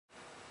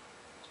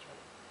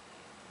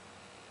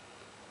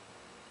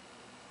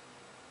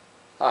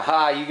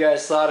Aha, you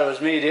guys thought it was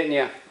me, didn't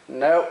you?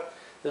 Nope.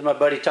 This is my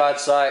buddy Todd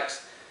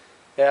Sykes.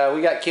 Yeah,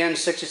 we got Ken's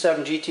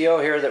 67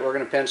 GTO here that we're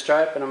going to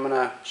pinstripe, and I'm going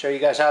to show you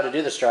guys how to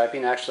do the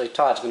striping. Actually,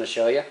 Todd's going to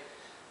show you.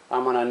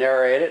 I'm going to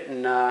narrate it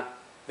and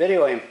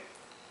video him.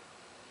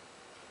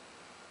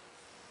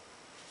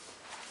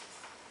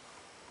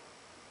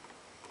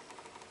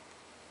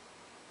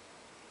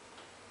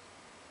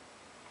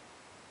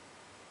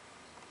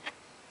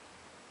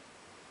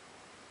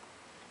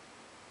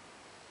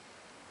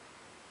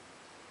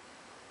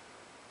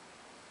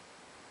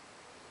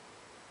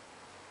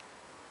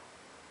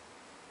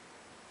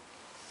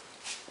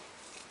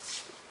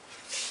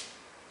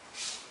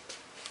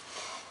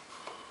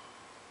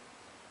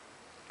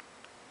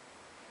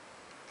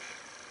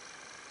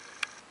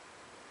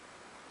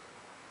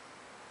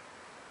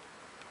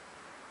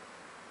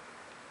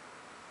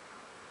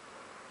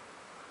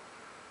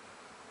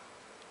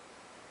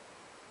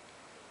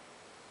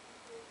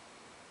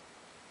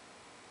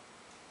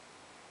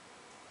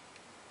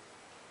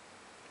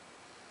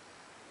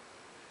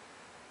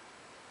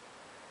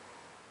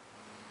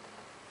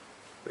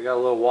 We got a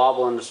little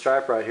wobble in the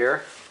stripe right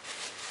here.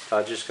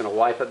 Todd's just going to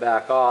wipe it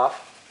back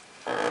off.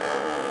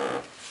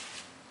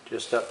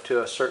 Just up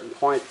to a certain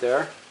point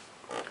there.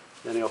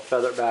 Then he'll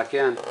feather it back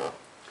in.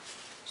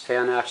 His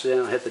hand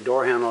accidentally hit the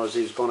door handle as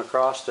he was going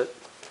across it.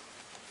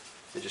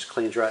 It just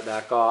cleans right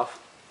back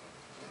off.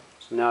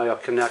 So now he'll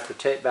connect the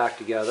tape back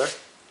together.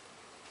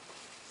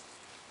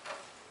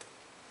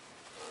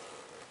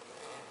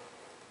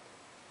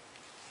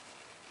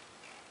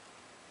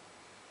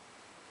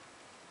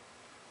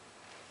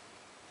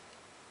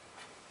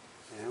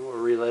 And we'll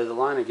relay the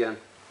line again.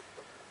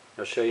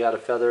 He'll show you how to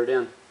feather it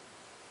in.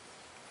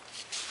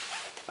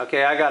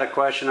 Okay, I got a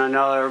question I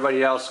know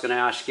everybody else is going to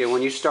ask you.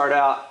 When you start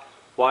out,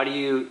 why do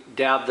you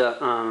dab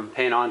the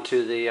paint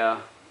onto the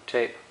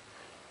tape?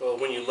 Well,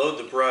 when you load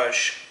the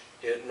brush,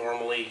 it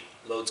normally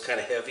loads kind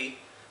of heavy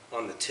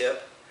on the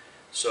tip.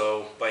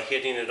 So by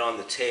hitting it on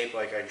the tape,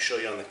 like I can show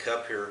you on the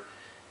cup here,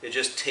 it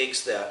just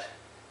takes that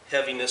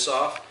heaviness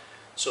off.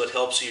 So it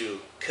helps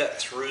you cut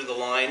through the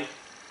line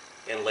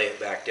and lay it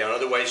back down.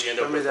 Otherwise, you end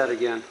up with... Tell me that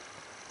again.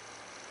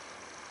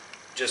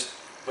 Just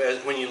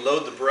when you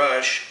load the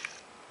brush,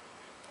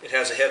 it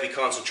has a heavy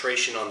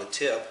concentration on the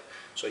tip.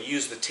 So I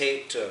use the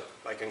tape to,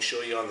 I can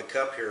show you on the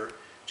cup here,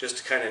 just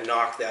to kind of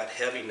knock that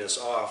heaviness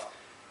off.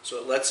 So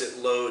it lets it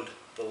load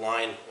the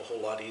line a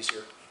whole lot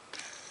easier.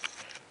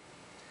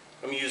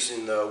 I'm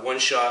using the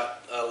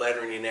one-shot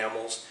lettering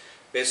enamels.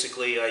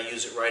 Basically, I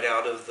use it right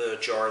out of the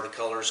jar. The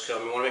colors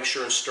come. You want to make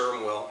sure and stir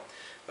them well.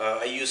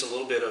 I use a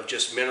little bit of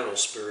just mineral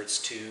spirits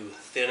to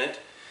thin it.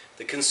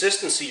 The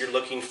consistency you're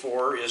looking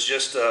for is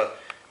just,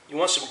 you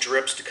want some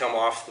drips to come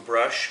off the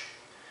brush.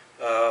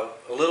 A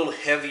little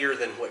heavier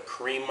than what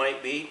cream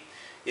might be.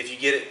 If you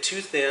get it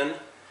too thin,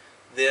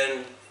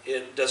 then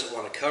it doesn't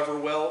want to cover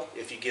well.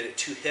 If you get it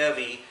too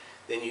heavy,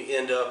 then you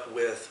end up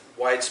with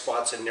wide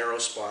spots and narrow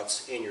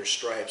spots in your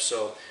stripes.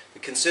 So the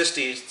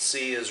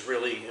consistency is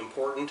really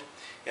important,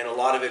 and a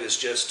lot of it is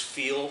just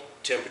feel.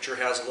 Temperature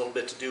has a little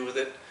bit to do with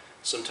it.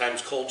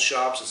 Sometimes cold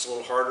shops it's a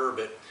little harder,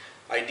 but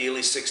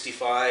ideally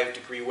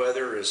 65-degree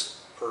weather is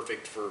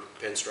perfect for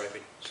pinstriping.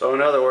 So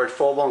in other words,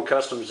 Full Blown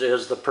Customs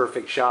is the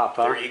perfect shop,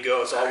 huh? There you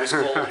go. It's always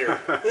cold here.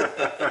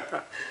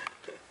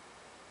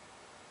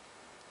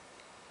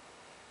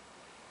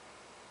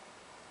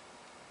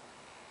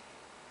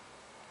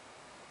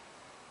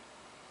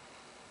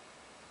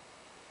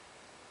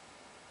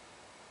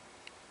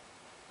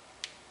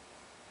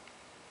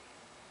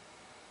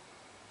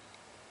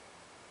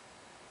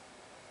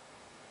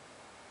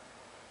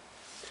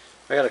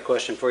 I got a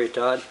question for you,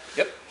 Todd.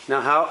 Yep.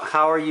 Now,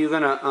 how are you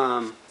going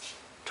to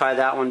tie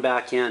that one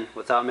back in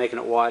without making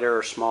it wider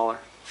or smaller?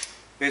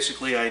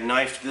 Basically, I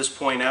knifed this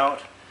point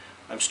out.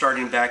 I'm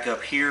starting back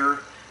up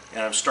here,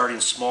 and I'm starting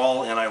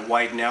small, and I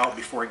widen out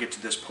before I get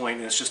to this point.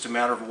 And it's just a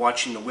matter of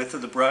watching the width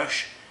of the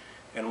brush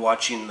and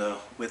watching the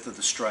width of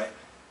the stripe.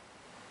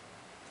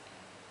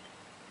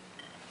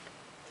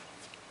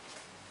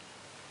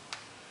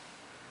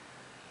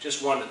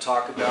 Just wanted to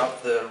talk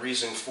about the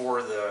reason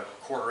for the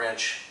 1/4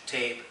 inch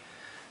tape.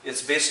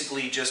 It's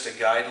basically just a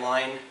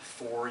guideline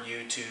for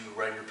you to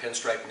run your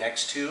pinstripe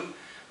next to,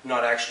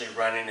 not actually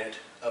running it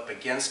up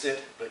against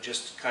it, but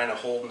just kind of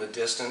holding the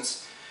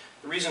distance.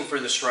 The reason for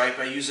the stripe,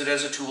 I use it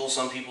as a tool.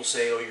 Some people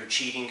say, oh, you're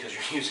cheating because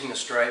you're using a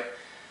stripe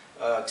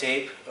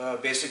tape.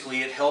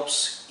 Basically, it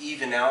helps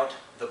even out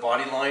the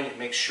body line. It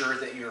makes sure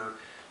that you're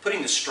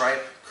putting the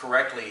stripe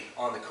correctly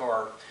on the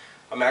car.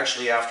 I'm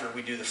actually, after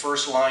we do the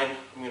first line,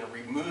 I'm going to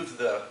remove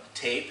the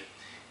tape,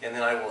 and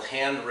then I will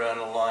hand run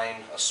a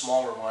line, a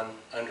smaller one,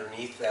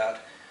 underneath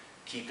that,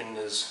 keeping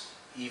as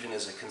even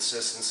as a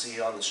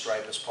consistency on the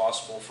stripe as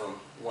possible from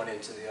one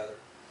end to the other.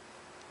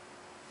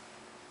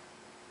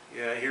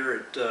 Yeah,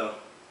 here at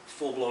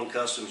Full Blown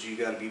Customs, you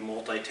got to be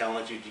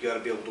multi-talented. You got to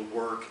be able to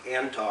work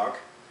and talk.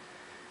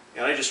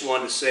 And I just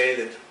wanted to say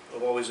that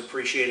I've always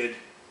appreciated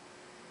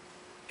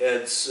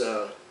Ed's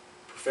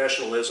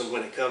professionalism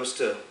when it comes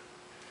to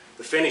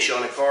the finish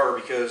on a car,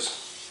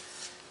 because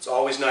It's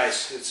always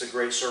nice. It's a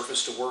great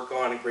surface to work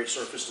on, a great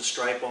surface to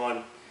stripe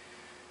on.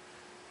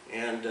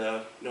 And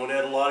known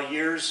it a lot of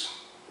years,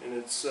 and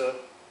it's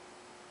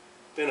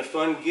been a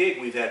fun gig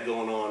we've had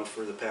going on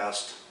for the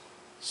past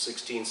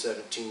 16,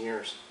 17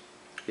 years.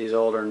 He's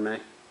older than me.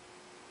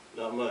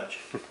 Not much.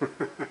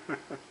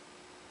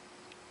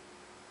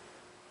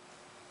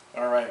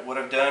 Alright, what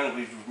I've done,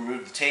 we've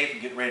removed the tape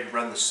and get ready to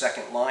run the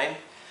second line.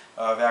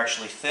 I've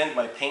actually thinned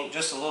my paint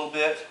just a little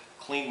bit,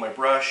 cleaned my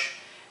brush,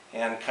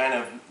 and kind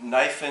of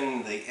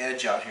knifing the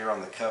edge out here on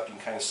the cup. You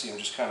can kind of see I'm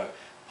just kind of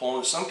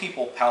pulling it. Some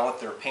people palette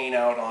their paint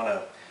out on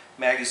a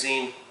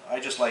magazine. I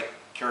just like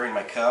carrying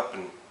my cup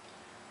and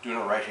doing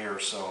it right here.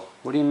 So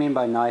what do you mean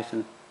by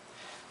knifing?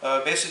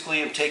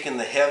 Basically, I'm taking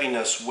the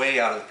heaviness way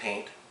out of the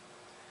paint.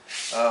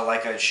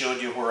 Like I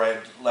showed you where I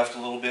left a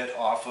little bit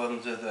off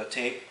of the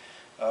tape.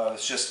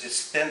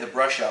 It's thinned the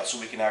brush out so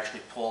we can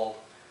actually pull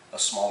a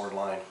smaller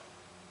line.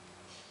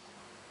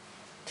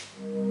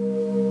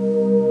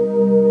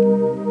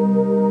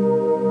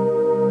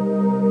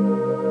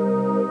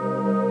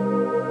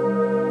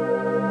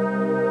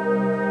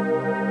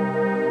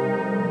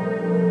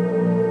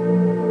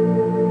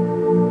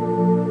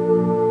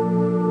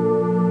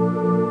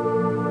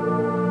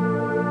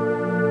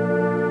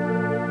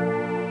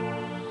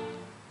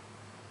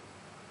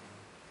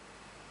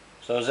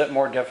 So is it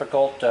more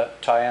difficult to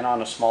tie in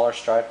on a smaller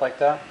stripe like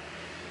that?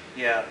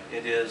 Yeah,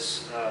 it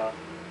is.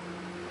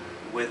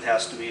 Width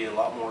has to be a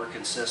lot more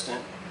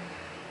consistent.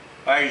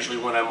 I usually,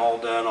 when I'm all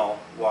done, I'll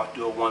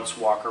do a once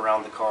walk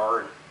around the car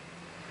and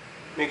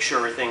make sure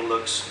everything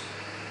looks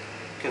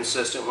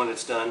consistent when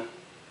it's done.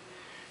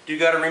 You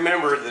got to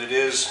remember that it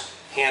is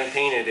hand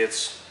painted.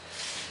 It's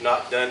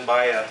not done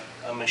by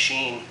a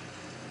machine.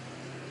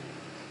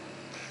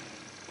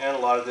 And a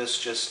lot of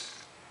this just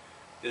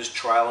is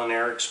trial and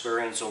error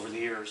experience over the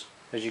years.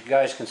 As you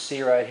guys can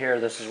see right here,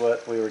 this is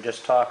what we were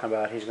just talking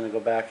about. He's going to go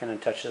back in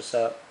and touch this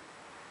up.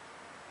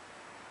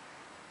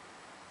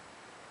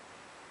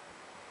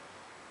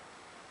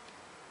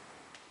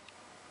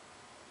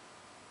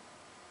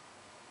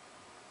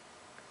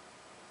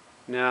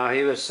 Now,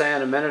 he was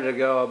saying a minute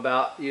ago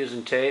about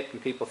using tape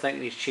and people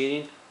thinking he's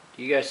cheating.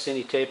 Do you guys see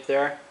any tape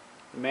there?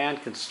 The man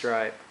can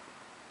stripe.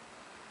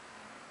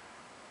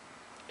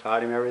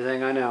 Taught him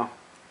everything I know.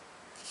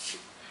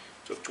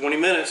 Took 20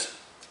 minutes.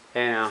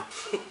 Hey now.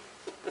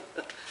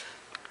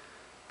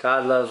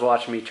 Todd loves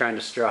watching me trying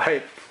to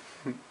stripe.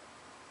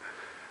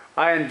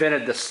 I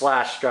invented the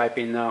slash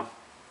striping though.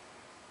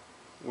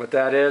 What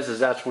that is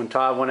that's when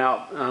Todd went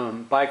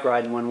out bike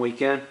riding one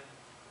weekend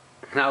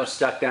and I was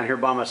stuck down here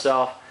by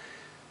myself.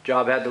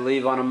 Job had to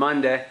leave on a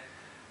Monday.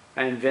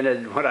 I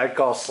invented what I'd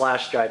call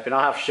slash striping.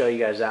 I'll have to show you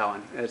guys that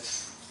one.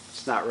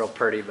 It's not real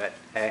pretty, but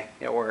hey,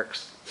 it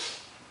works.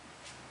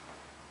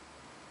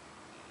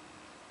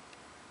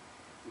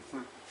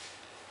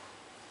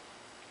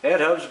 Ed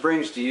Hubbs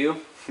brings to you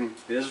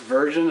his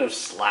version of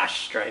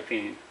slash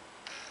striping.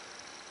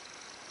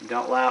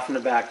 Don't laugh in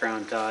the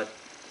background, Todd.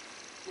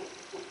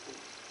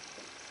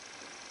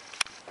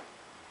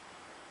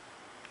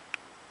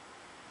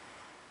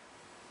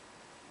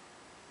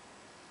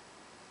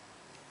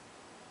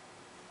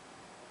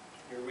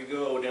 Here we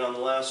go, down the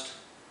last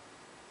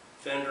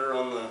fender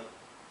on the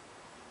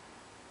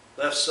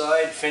left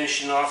side,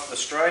 finishing off the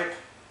stripe.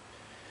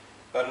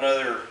 About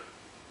another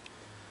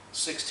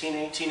 16,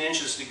 18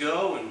 inches to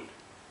go and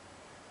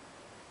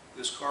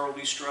this car will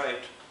be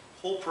striped.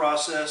 Whole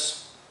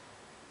process,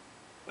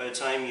 by the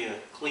time you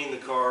clean the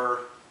car,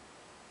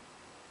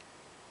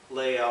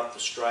 lay out the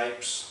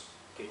stripes,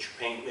 get your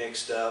paint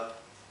mixed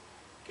up,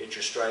 get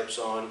your stripes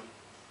on,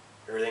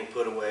 everything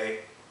put away,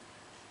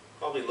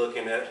 probably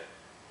looking at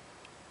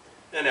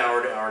an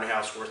hour to hour and a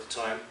half's worth of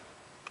time.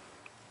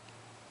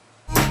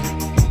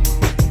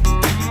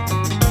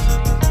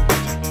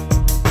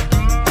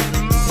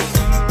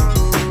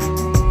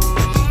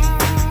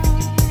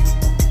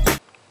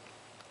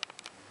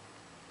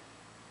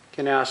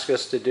 Ken asked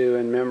us to do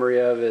in memory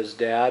of his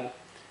dad,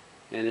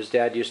 and his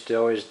dad used to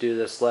always do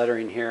this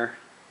lettering here,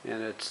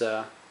 and it's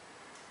the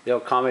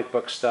old comic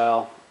book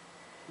style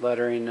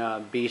lettering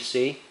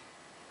BC.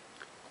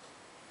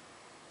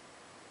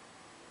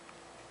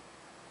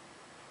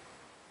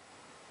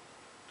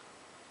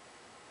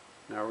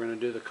 Now we're going to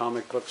do the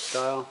comic book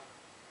style.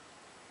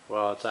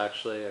 Well, it's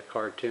actually a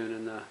cartoon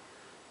in the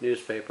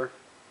newspaper.